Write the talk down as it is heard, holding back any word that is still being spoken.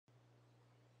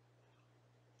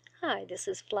Hi, this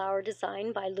is Flower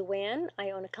Design by Luann. I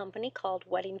own a company called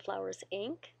Wedding Flowers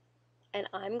Inc. and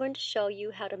I'm going to show you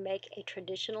how to make a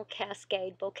traditional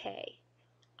Cascade bouquet.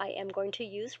 I am going to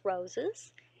use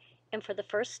roses, and for the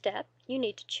first step, you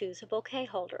need to choose a bouquet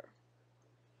holder.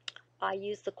 I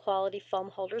use the Quality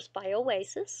Foam holders by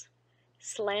Oasis.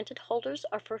 Slanted holders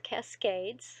are for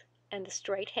Cascades, and the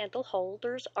straight handle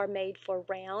holders are made for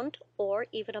round or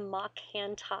even a mock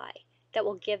hand tie that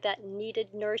will give that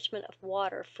needed nourishment of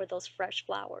water for those fresh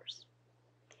flowers.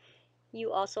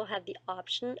 You also have the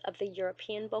option of the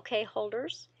European bouquet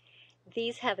holders.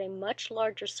 These have a much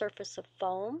larger surface of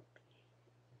foam,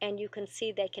 and you can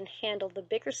see they can handle the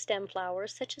bigger stem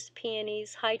flowers such as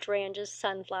peonies, hydrangeas,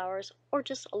 sunflowers, or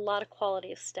just a lot of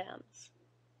quality of stems.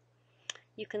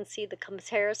 You can see the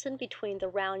comparison between the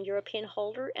round European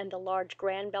holder and the large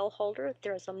grand bell holder.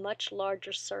 There is a much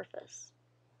larger surface.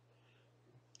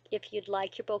 If you'd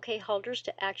like your bouquet holders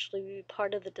to actually be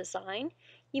part of the design,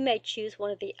 you may choose one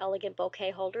of the elegant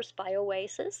bouquet holders by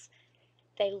Oasis.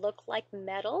 They look like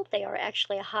metal. They are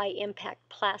actually a high impact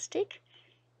plastic.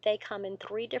 They come in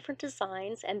 3 different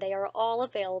designs and they are all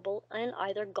available in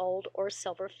either gold or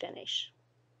silver finish.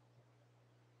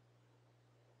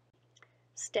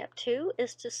 Step 2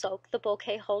 is to soak the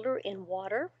bouquet holder in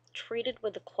water treated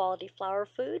with a quality flower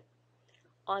food.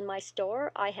 On my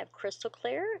store, I have crystal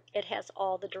clear. It has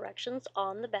all the directions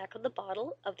on the back of the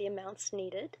bottle of the amounts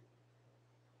needed.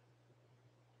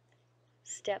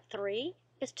 Step 3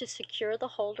 is to secure the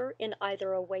holder in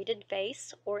either a weighted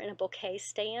vase or in a bouquet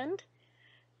stand.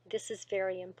 This is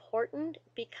very important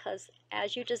because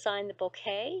as you design the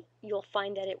bouquet, you'll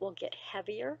find that it will get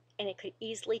heavier and it could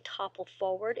easily topple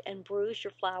forward and bruise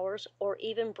your flowers or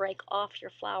even break off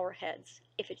your flower heads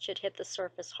if it should hit the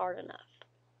surface hard enough.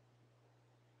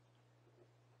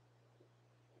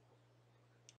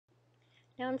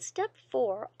 Now in step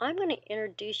 4, I'm going to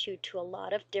introduce you to a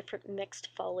lot of different mixed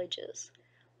foliages.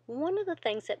 One of the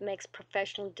things that makes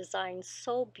professional design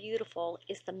so beautiful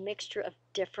is the mixture of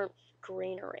different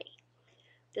greenery.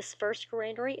 This first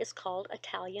greenery is called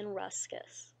Italian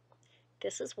ruscus.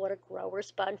 This is what a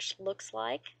grower's bunch looks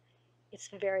like. It's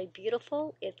very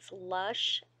beautiful, it's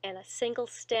lush, and a single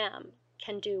stem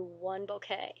can do one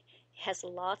bouquet. It has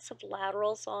lots of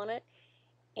laterals on it,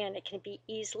 and it can be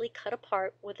easily cut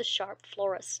apart with a sharp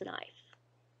florist's knife.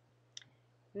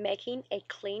 Making a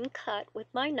clean cut with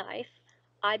my knife,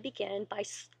 I begin by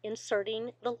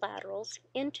inserting the laterals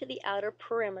into the outer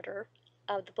perimeter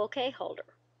of the bouquet holder.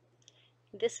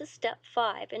 This is step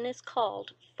 5 and is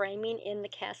called framing in the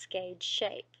cascade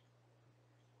shape.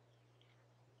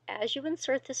 As you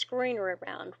insert this greenery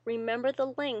around, remember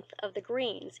the length of the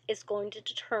greens is going to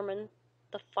determine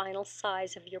the final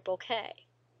size of your bouquet.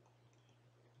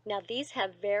 Now these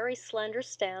have very slender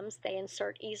stems. They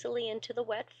insert easily into the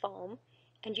wet foam,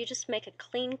 and you just make a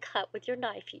clean cut with your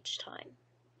knife each time.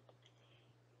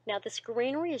 Now this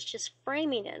greenery is just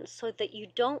framing in so that you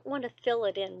don't want to fill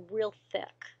it in real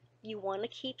thick. You want to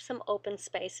keep some open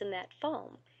space in that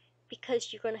foam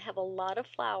because you're going to have a lot of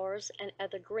flowers and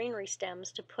other greenery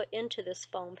stems to put into this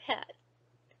foam head.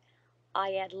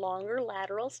 I add longer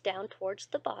laterals down towards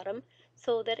the bottom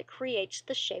so that it creates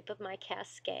the shape of my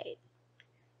cascade.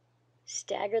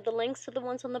 Stagger the lengths of the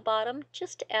ones on the bottom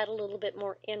just to add a little bit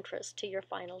more interest to your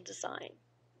final design.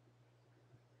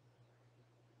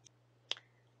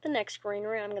 The next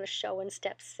greenery I'm going to show in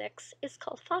step 6 is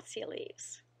called fascia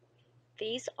leaves.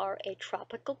 These are a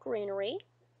tropical greenery.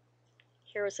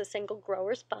 Here is a single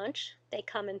grower's bunch. They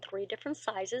come in 3 different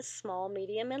sizes, small,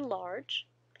 medium, and large.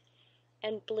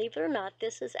 And believe it or not,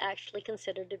 this is actually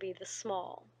considered to be the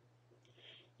small.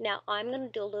 Now I'm going to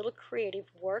do a little creative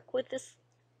work with this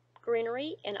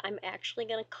greenery, and I'm actually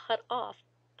going to cut off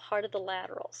part of the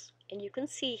laterals. And you can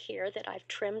see here that I've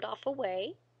trimmed off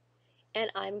away,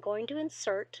 and I'm going to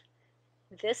insert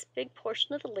this big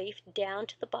portion of the leaf down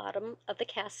to the bottom of the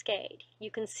cascade.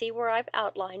 You can see where I've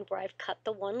outlined where I've cut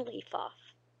the one leaf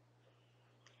off.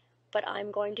 But I'm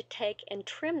going to take and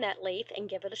trim that leaf and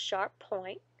give it a sharp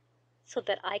point so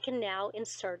that I can now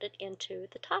insert it into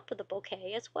the top of the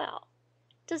bouquet as well.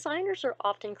 Designers are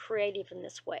often creative in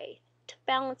this way to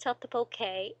balance out the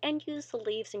bouquet and use the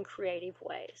leaves in creative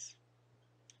ways.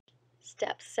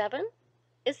 Step 7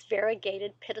 is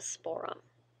variegated pittosporum.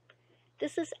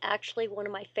 This is actually one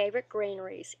of my favorite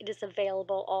greeneries. It is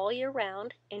available all year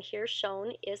round, and here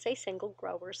shown is a single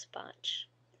grower's bunch.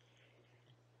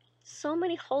 So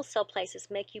many wholesale places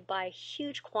make you buy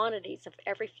huge quantities of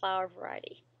every flower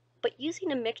variety, but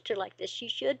using a mixture like this, you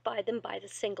should buy them by the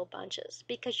single bunches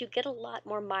because you get a lot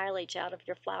more mileage out of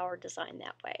your flower design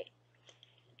that way.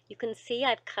 You can see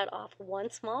I've cut off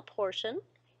one small portion,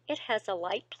 It has a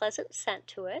light, pleasant scent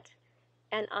to it,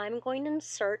 and I'm going to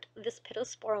insert this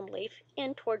pittosporum leaf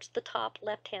in towards the top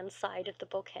left-hand side of the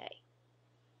bouquet.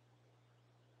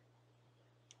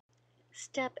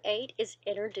 Step 8 is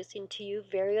introducing to you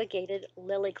variegated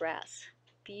lily grass.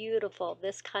 Beautiful.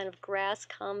 This kind of grass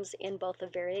comes in both a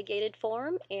variegated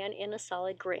form and in a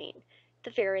solid green.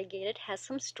 The variegated has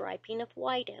some striping of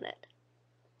white in it.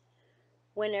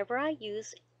 Whenever I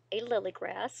use a lily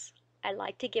grass, I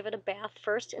like to give it a bath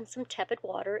first in some tepid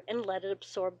water and let it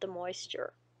absorb the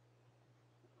moisture.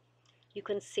 You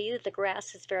can see that the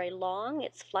grass is very long,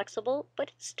 it's flexible, but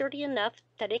it's sturdy enough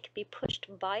that it can be pushed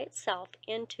by itself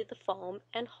into the foam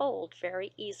and hold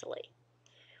very easily.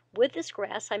 With this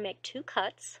grass I make 2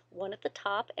 cuts, one at the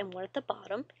top and one at the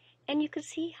bottom, and you can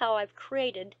see how I've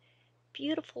created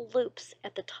beautiful loops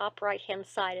at the top right hand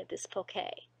side of this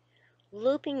bouquet.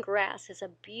 Looping grass is a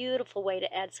beautiful way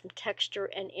to add some texture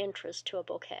and interest to a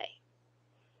bouquet.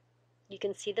 You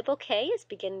can see the bouquet is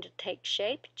beginning to take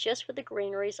shape just with the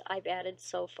greeneries I've added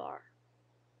so far.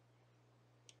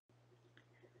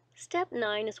 Step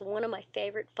 9 is one of my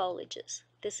favorite foliages.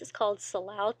 This is called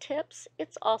salal tips.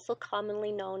 It's also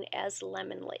commonly known as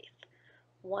lemon leaf.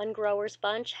 One grower's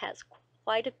bunch has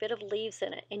quite a bit of leaves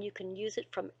in it, and you can use it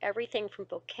from everything from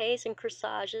bouquets and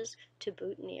corsages to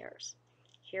boutonnieres.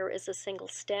 Here is a single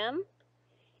stem,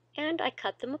 and I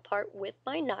cut them apart with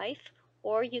my knife,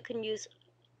 or you can use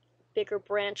bigger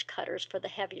branch cutters for the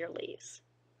heavier leaves.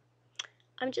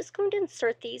 I'm just going to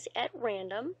insert these at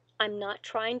random. I'm not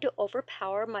trying to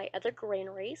overpower my other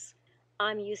greeneries.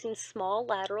 I'm using small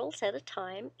laterals at a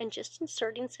time and just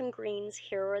inserting some greens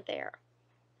here or there.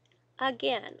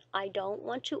 Again, I don't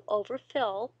want to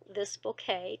overfill this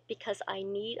bouquet because I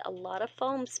need a lot of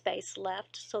foam space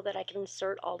left so that I can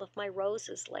insert all of my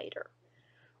roses later.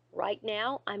 Right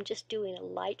now, I'm just doing a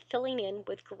light filling in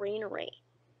with greenery.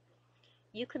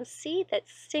 You can see that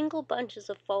single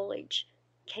bunches of foliage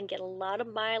can get a lot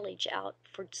of mileage out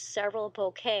for several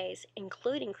bouquets,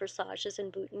 including corsages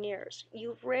and boutonnieres.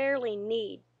 You rarely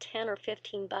need 10 or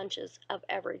 15 bunches of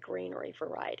every greenery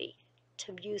variety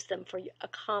to use them for a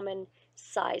common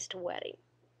sized wedding.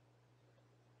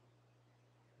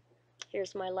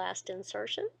 Here's my last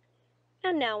insertion,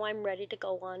 and now I'm ready to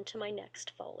go on to my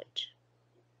next foliage.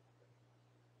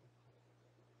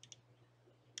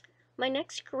 My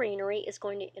next greenery is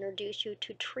going to introduce you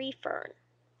to tree fern.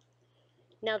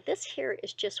 Now this here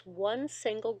is just one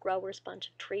single grower's bunch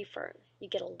of tree fern. You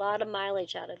get a lot of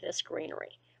mileage out of this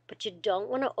greenery, but you don't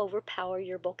want to overpower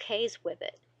your bouquets with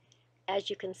it. As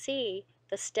you can see,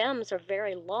 the stems are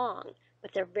very long,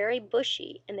 but they're very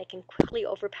bushy and they can quickly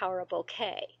overpower a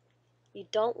bouquet. You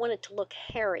don't want it to look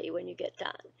hairy when you get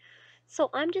done. So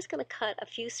I'm just going to cut a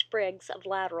few sprigs of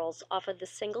laterals off of the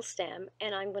single stem,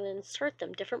 and I'm going to insert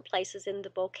them different places in the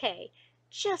bouquet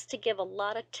just to give a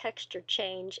lot of texture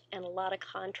change and a lot of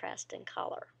contrast in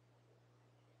color.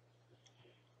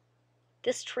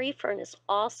 This tree fern is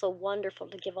also wonderful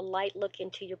to give a light look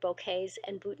into your bouquets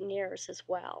and boutonnieres as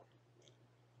well.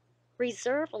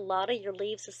 Reserve a lot of your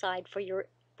leaves aside for your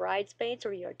bridesmaids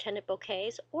or your attendant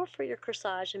bouquets or for your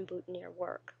corsage and boutonniere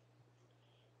work.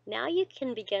 Now you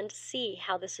can begin to see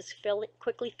how this is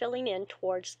quickly filling in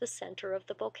towards the center of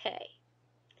the bouquet.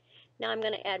 Now I'm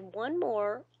going to add one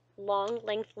more long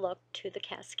length look to the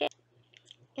cascade.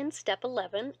 In step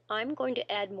 11, I'm going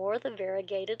to add more of the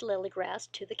variegated lily grass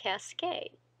to the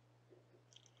cascade.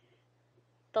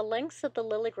 The lengths of the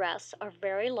lily grass are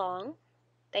very long.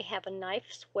 They have a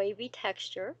nice wavy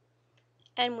texture,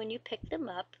 and when you pick them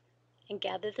up and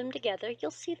gather them together, you'll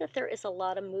see that there is a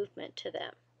lot of movement to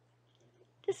them.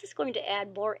 This is going to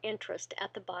add more interest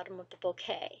at the bottom of the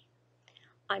bouquet.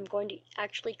 I'm going to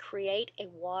actually create a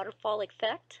waterfall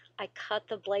effect. I cut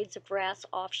the blades of grass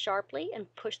off sharply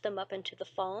and push them up into the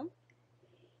foam.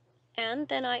 And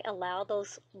then I allow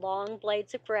those long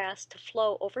blades of grass to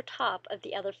flow over top of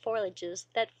the other foliages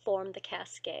that form the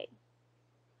cascade.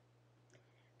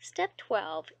 Step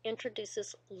 12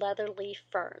 introduces leatherleaf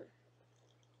fern.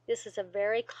 This is a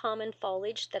very common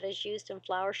foliage that is used in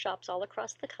flower shops all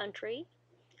across the country.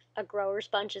 A grower's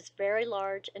bunch is very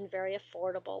large and very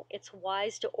affordable. It's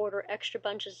wise to order extra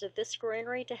bunches of this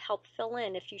greenery to help fill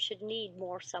in if you should need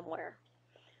more somewhere.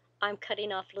 I'm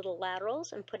cutting off little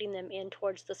laterals and putting them in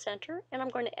towards the center, and I'm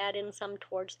going to add in some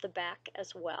towards the back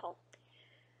as well.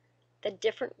 The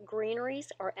different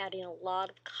greeneries are adding a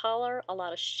lot of color, a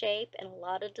lot of shape, and a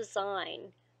lot of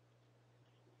design.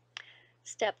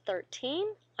 Step 13,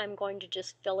 I'm going to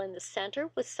just fill in the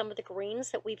center with some of the greens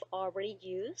that we've already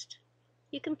used.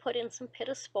 You can put in some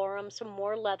pittosporum, some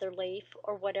more leather leaf,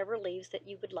 or whatever leaves that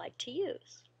you would like to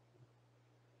use.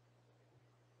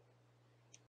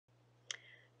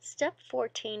 Step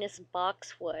 14 is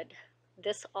boxwood.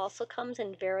 This also comes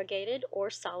in variegated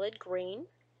or solid green.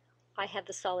 I have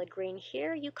the solid green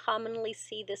here. You commonly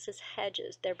see this as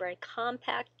hedges. They're very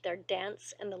compact, they're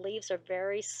dense, and the leaves are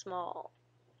very small.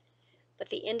 But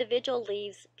the individual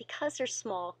leaves, because they're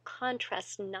small,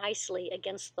 contrast nicely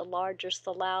against the larger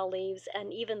salal leaves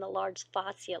and even the large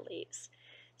fascia leaves.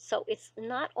 So it's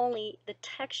not only the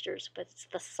textures, but it's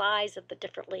the size of the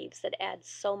different leaves that adds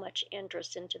so much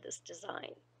interest into this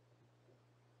design.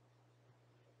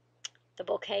 The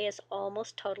bouquet is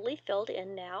almost totally filled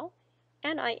in now,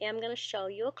 and I am going to show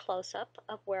you a close-up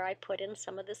of where I put in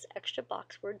some of this extra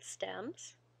boxwood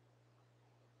stems,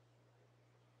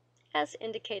 as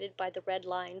indicated by the red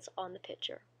lines on the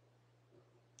picture.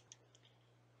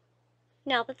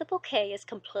 Now that the bouquet is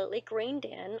completely greened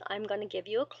in, I'm going to give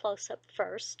you a close-up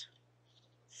first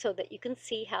so that you can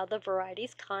see how the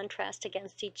varieties contrast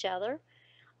against each other.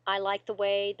 I like the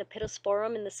way the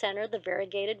pittosporum in the center, the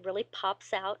variegated, really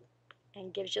pops out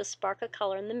and gives you a spark of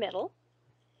color in the middle.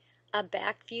 A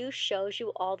back view shows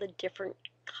you all the different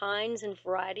kinds and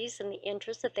varieties and the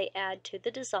interest that they add to the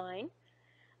design.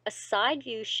 A side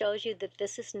view shows you that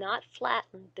this is not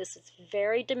flattened. This is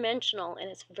very dimensional and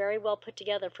it's very well put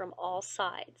together from all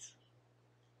sides.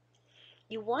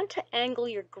 You want to angle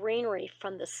your greenery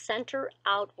from the center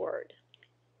outward.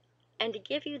 And to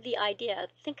give you the idea,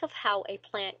 think of how a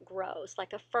plant grows,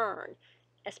 like a fern.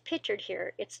 As pictured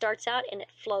here, it starts out and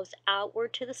it flows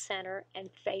outward to the center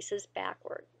and faces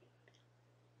backward.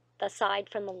 The side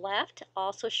from the left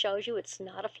also shows you it's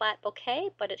not a flat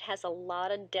bouquet, but it has a lot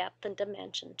of depth and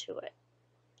dimension to it.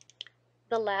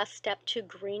 The last step to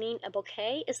greening a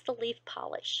bouquet is the leaf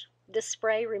polish. This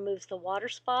spray removes the water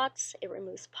spots, it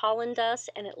removes pollen dust,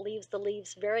 and it leaves the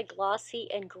leaves very glossy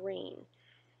and green.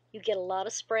 You get a lot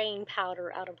of spraying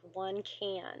powder out of one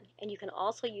can, and you can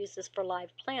also use this for live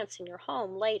plants in your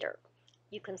home later.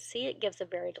 You can see it gives a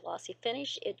very glossy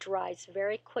finish. It dries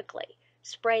very quickly.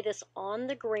 Spray this on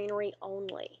the greenery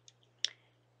only.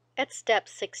 At step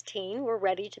 16, we're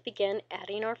ready to begin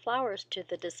adding our flowers to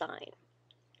the design.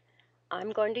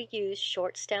 I'm going to use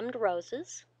short-stemmed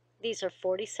roses. These are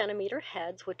 40-centimeter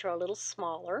heads, which are a little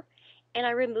smaller, and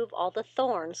I remove all the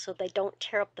thorns so they don't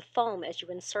tear up the foam as you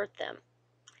insert them.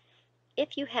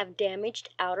 If you have damaged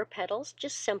outer petals,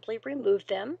 just simply remove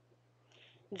them.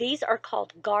 These are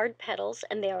called guard petals,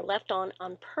 and they are left on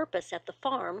purpose at the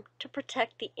farm to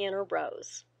protect the inner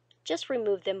rows. Just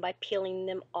remove them by peeling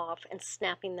them off and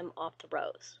snapping them off the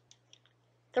rose.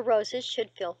 The roses should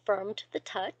feel firm to the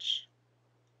touch,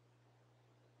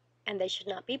 and they should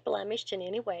not be blemished in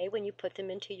any way when you put them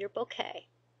into your bouquet.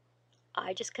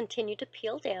 I just continue to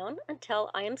peel down until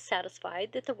I am satisfied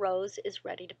that the rose is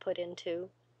ready to put into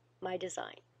my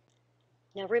design.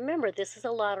 Now remember, this is a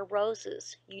lot of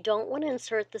roses. You don't want to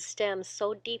insert the stems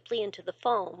so deeply into the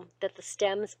foam that the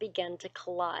stems begin to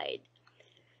collide.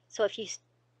 So if you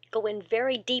go in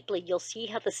very deeply, you'll see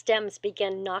how the stems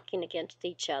begin knocking against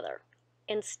each other.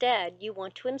 Instead, you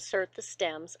want to insert the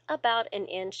stems about 1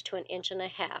 inch to 1.5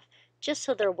 inches, just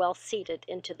so they're well seated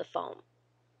into the foam.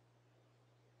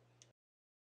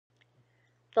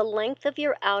 The length of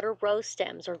your outer rose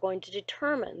stems are going to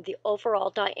determine the overall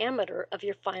diameter of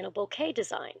your final bouquet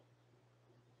design.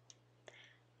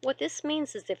 What this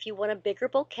means is if you want a bigger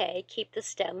bouquet, keep the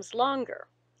stems longer.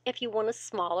 If you want a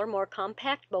smaller, more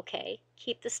compact bouquet,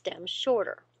 keep the stems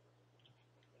shorter.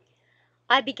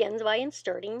 I begin by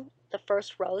inserting the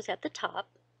first rose at the top,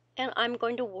 and I'm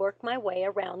going to work my way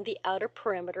around the outer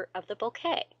perimeter of the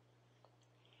bouquet.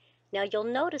 Now you'll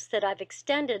notice that I've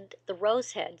extended the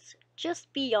rose heads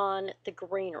just beyond the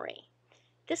greenery.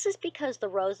 This is because the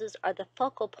roses are the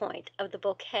focal point of the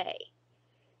bouquet.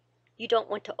 You don't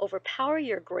want to overpower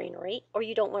your greenery, or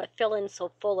you don't want to fill in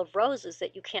so full of roses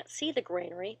that you can't see the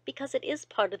greenery, because it is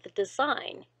part of the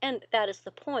design, and that is the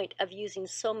point of using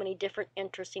so many different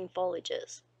interesting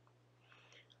foliages.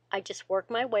 I just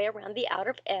work my way around the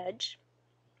outer edge.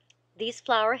 These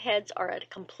flower heads are at a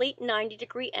complete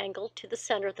 90-degree angle to the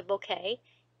center of the bouquet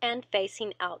and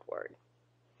facing outward.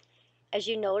 As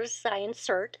you notice, I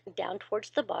insert down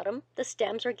towards the bottom. The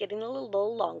stems are getting a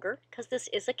little longer because this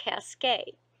is a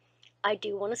cascade. I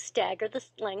do want to stagger the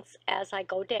lengths as I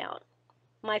go down.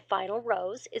 My final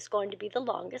rose is going to be the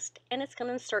longest, and it's going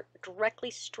to insert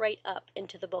directly straight up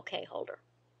into the bouquet holder.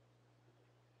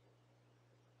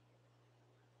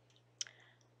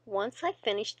 Once I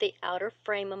finish the outer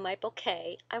frame of my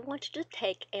bouquet, I want you to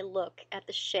take a look at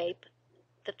the shape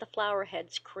that the flower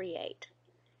heads create.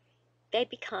 They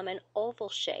become an oval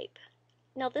shape.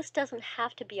 Now this doesn't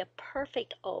have to be a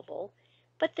perfect oval,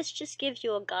 but this just gives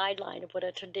you a guideline of what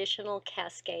a traditional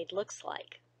cascade looks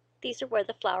like. These are where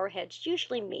the flower heads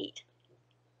usually meet.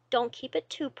 Don't keep it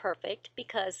too perfect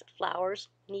because flowers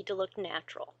need to look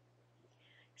natural.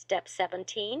 Step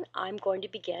 17, I'm going to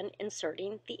begin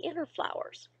inserting the inner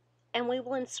flowers, and we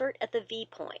will insert at the V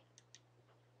point.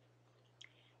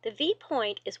 The V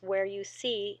point is where you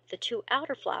see the two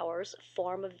outer flowers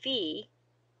form a V,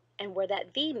 and where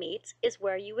that V meets is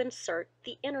where you insert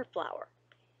the inner flower.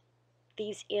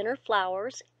 These inner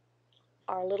flowers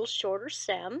are a little shorter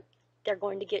stem. They're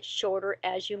going to get shorter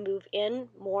as you move in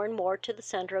more and more to the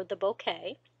center of the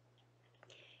bouquet.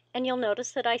 And you'll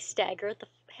notice that I stagger the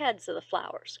heads of the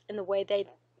flowers in the way they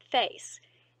face.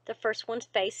 The first one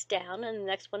faces down and the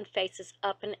next one faces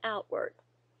up and outward.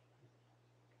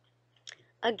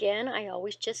 Again, I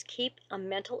always just keep a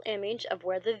mental image of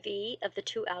where the V of the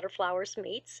two outer flowers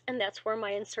meets, and that's where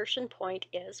my insertion point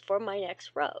is for my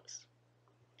next rows.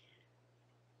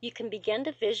 You can begin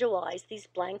to visualize these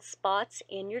blank spots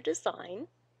in your design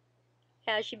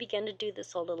as you begin to do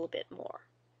this a little bit more.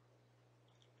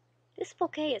 This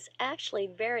bouquet is actually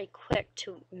very quick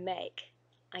to make.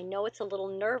 I know it's a little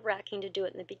nerve-wracking to do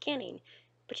it in the beginning,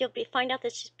 but you'll find out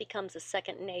this just becomes a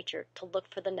second nature to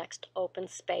look for the next open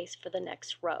space for the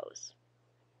next rows.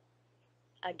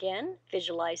 Again,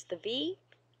 visualize the V,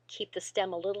 keep the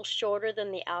stem a little shorter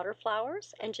than the outer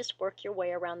flowers, and just work your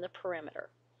way around the perimeter.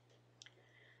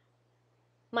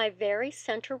 My very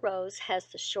center rose has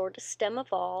the shortest stem of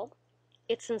all.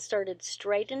 It's inserted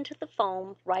straight into the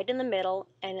foam right in the middle,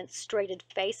 and it's straighted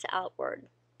face outward.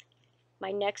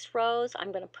 My next rose,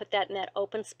 I'm going to put that in that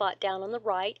open spot down on the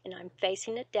right, and I'm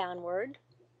facing it downward.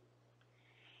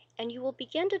 And you will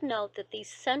begin to note that these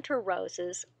center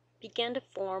roses begin to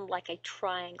form like a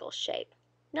triangle shape.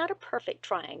 Not a perfect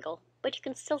triangle, but you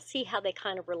can still see how they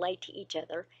kind of relate to each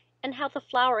other and how the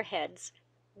flower heads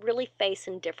really face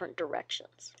in different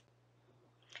directions.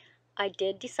 I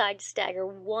did decide to stagger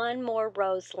one more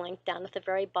rose length down at the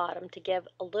very bottom to give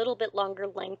a little bit longer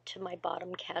length to my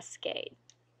bottom cascade.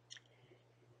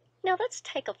 Now let's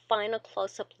take a final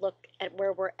close-up look at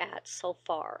where we're at so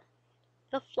far.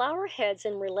 The flower heads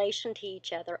in relation to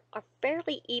each other are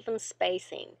fairly even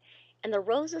spacing, and the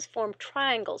roses form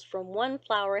triangles from one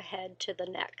flower head to the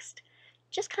next.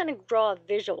 Just kind of draw a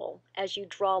visual as you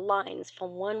draw lines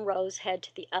from one rose head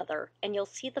to the other, and you'll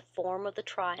see the form of the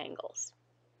triangles.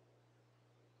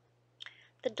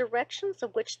 The directions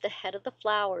of which the head of the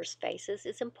flowers faces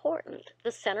is important.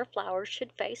 The center flowers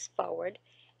should face forward,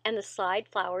 and the side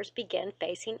flowers begin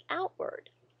facing outward.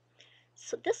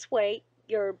 So this way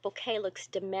your bouquet looks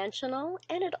dimensional,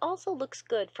 and it also looks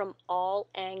good from all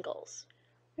angles.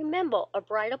 Remember, a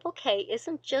bridal bouquet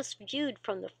isn't just viewed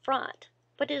from the front,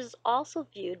 but it is also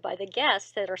viewed by the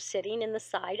guests that are sitting in the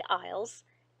side aisles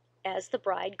as the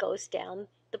bride goes down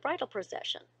the bridal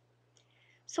procession.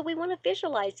 So we want to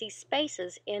visualize these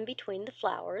spaces in between the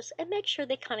flowers and make sure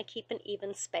they kind of keep an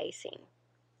even spacing.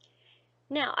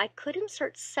 Now, I could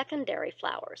insert secondary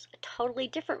flowers, a totally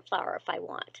different flower if I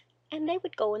want, and they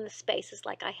would go in the spaces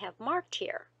like I have marked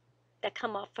here that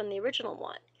come off from the original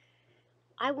one.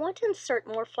 I want to insert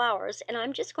more flowers, and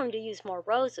I'm just going to use more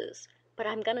roses, but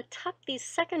I'm going to tuck these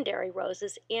secondary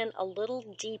roses in a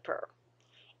little deeper.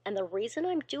 And the reason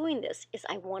I'm doing this is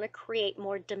I want to create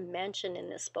more dimension in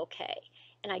this bouquet,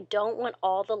 and I don't want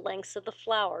all the lengths of the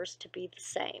flowers to be the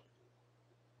same.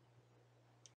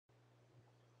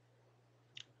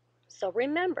 So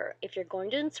remember, if you're going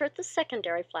to insert the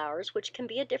secondary flowers, which can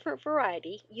be a different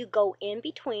variety, you go in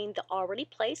between the already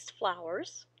placed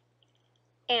flowers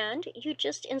and you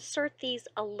just insert these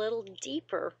a little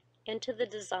deeper into the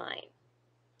design.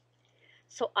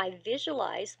 So I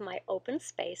visualize my open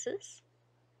spaces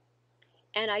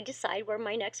and I decide where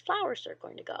my next flowers are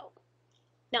going to go.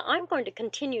 Now I'm going to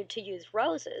continue to use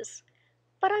roses,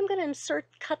 but I'm going to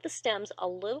cut the stems a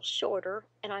little shorter,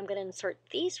 and I'm going to insert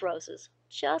these roses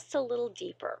just a little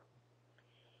deeper.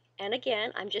 And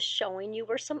again, I'm just showing you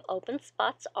where some open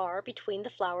spots are between the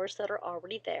flowers that are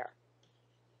already there.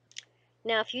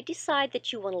 Now, if you decide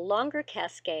that you want a longer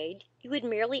cascade, you would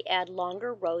merely add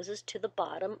longer roses to the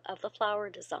bottom of the flower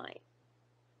design.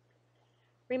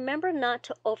 Remember not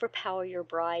to overpower your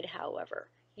bride, however.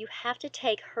 You have to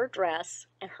take her dress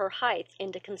and her height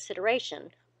into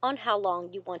consideration on how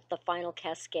long you want the final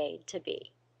cascade to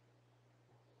be.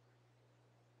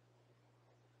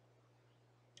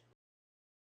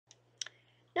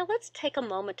 Now let's take a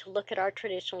moment to look at our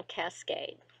traditional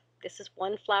cascade. This is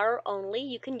one flower only.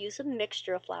 You can use a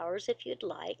mixture of flowers if you'd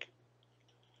like.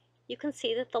 You can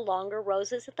see that the longer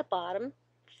roses at the bottom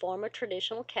form a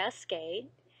traditional cascade.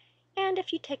 And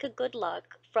if you take a good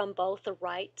look from both the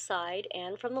right side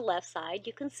and from the left side,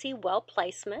 you can see well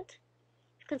placement.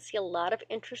 You can see a lot of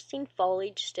interesting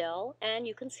foliage still, and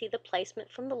you can see the placement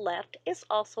from the left is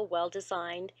also well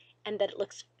designed and that it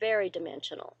looks very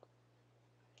dimensional.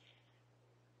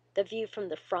 The view from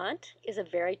the front is a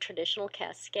very traditional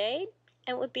cascade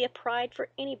and would be a pride for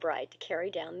any bride to carry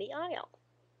down the aisle.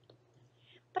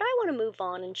 But I want to move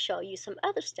on and show you some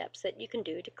other steps that you can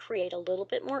do to create a little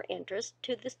bit more interest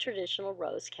to this traditional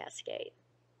rose cascade.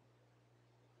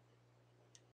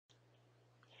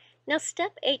 Now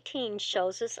step 18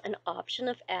 shows us an option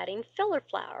of adding filler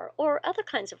flower or other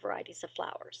kinds of varieties of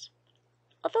flowers.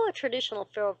 Although a traditional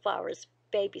filler flower is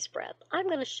baby's breath, I'm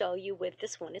going to show you with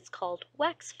this one. It's called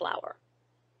wax flower.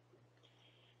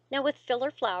 Now with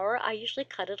filler flower, I usually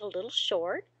cut it a little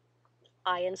short.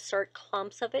 I insert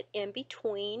clumps of it in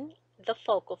between the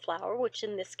focal flower, which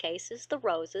in this case is the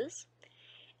roses.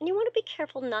 And you want to be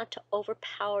careful not to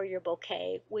overpower your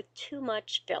bouquet with too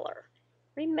much filler.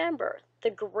 Remember, the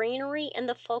greenery in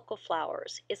the focal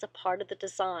flowers is a part of the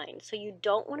design, so you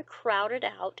don't want to crowd it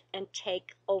out and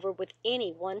take over with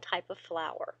any one type of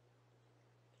flower.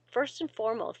 First and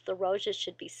foremost, the roses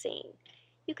should be seen.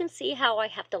 You can see how I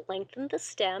have to lengthen the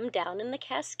stem down in the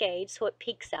cascade so it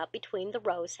peeks out between the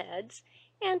rose heads,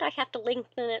 and I have to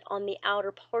lengthen it on the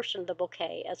outer portion of the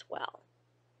bouquet as well.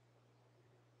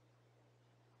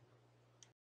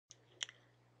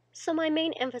 So my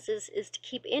main emphasis is to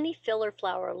keep any filler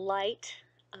flower light,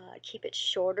 keep it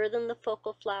shorter than the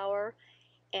focal flower,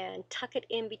 and tuck it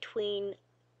in between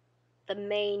the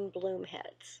main bloom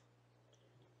heads.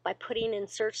 By putting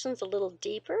insertions a little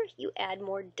deeper, you add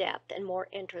more depth and more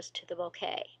interest to the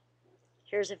bouquet.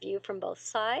 Here's a view from both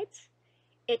sides.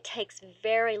 It takes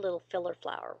very little filler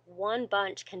flower. One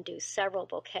bunch can do several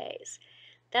bouquets.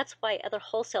 That's why other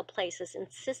wholesale places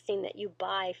insisting that you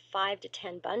buy 5 to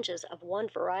 10 bunches of one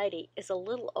variety is a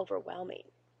little overwhelming.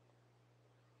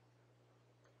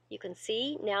 You can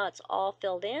see now it's all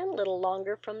filled in, a little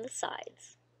longer from the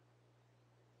sides.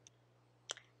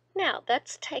 Now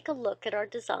let's take a look at our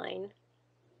design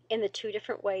in the two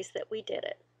different ways that we did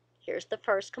it. Here's the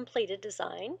first completed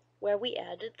design where we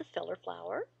added the filler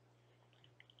flower.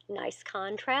 Nice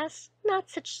contrast,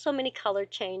 not so many color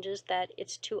changes that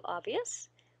it's too obvious,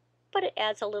 but it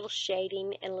adds a little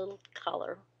shading and a little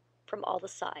color from all the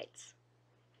sides.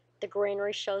 The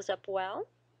greenery shows up well,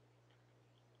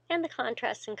 and the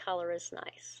contrast in color is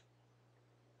nice.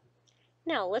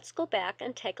 Now let's go back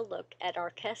and take a look at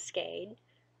our cascade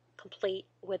complete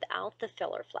without the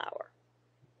filler flower.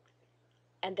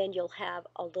 And then you'll have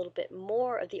a little bit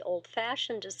more of the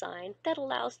old-fashioned design that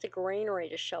allows the greenery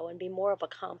to show and be more of a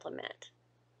complement.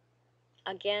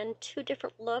 Again, two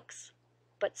different looks,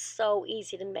 but so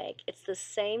easy to make. It's the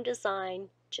same design,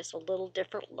 just a little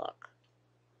different look.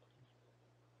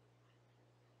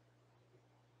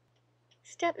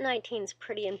 Step 19 is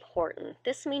pretty important.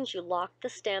 This means you lock the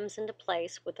stems into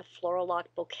place with a Floral Lock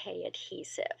Bouquet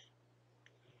adhesive.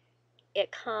 It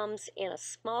comes in a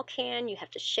small can. You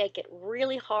have to shake it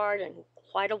really hard and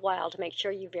quite a while to make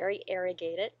sure you very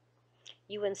irrigate it.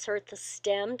 You insert the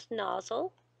stemmed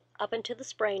nozzle up into the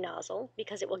spray nozzle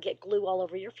because it will get glue all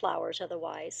over your flowers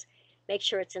otherwise. Make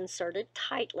sure it's inserted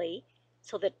tightly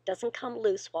so that it doesn't come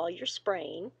loose while you're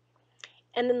spraying.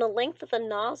 And then the length of the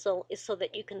nozzle is so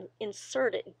that you can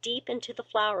insert it deep into the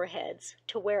flower heads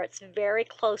to where it's very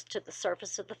close to the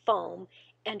surface of the foam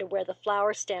and to where the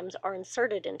flower stems are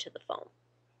inserted into the foam.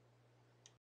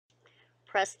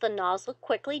 Press the nozzle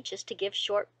quickly just to give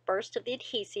short bursts of the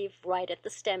adhesive right at the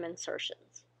stem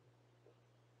insertions.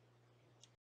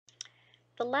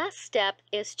 The last step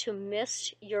is to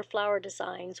mist your flower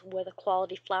designs with a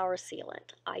quality flower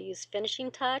sealant. I use Finishing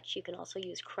Touch. You can also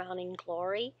use Crowning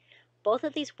Glory. Both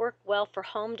of these work well for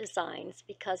home designs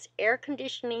because air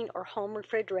conditioning or home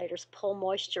refrigerators pull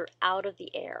moisture out of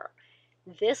the air.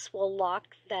 This will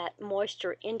lock that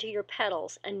moisture into your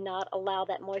petals and not allow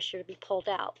that moisture to be pulled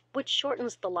out, which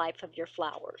shortens the life of your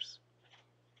flowers.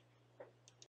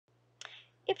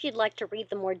 If you'd like to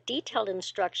read the more detailed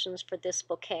instructions for this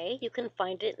bouquet, you can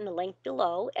find it in the link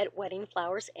below at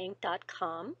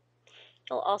weddingflowersinc.com.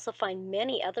 You'll also find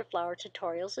many other flower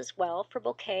tutorials as well for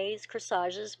bouquets,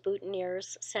 corsages,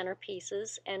 boutonnieres,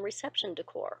 centerpieces, and reception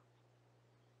decor.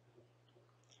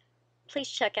 Please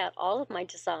check out all of my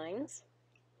designs.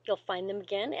 You'll find them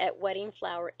again at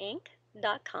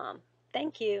weddingflowerinc.com.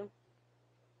 Thank you.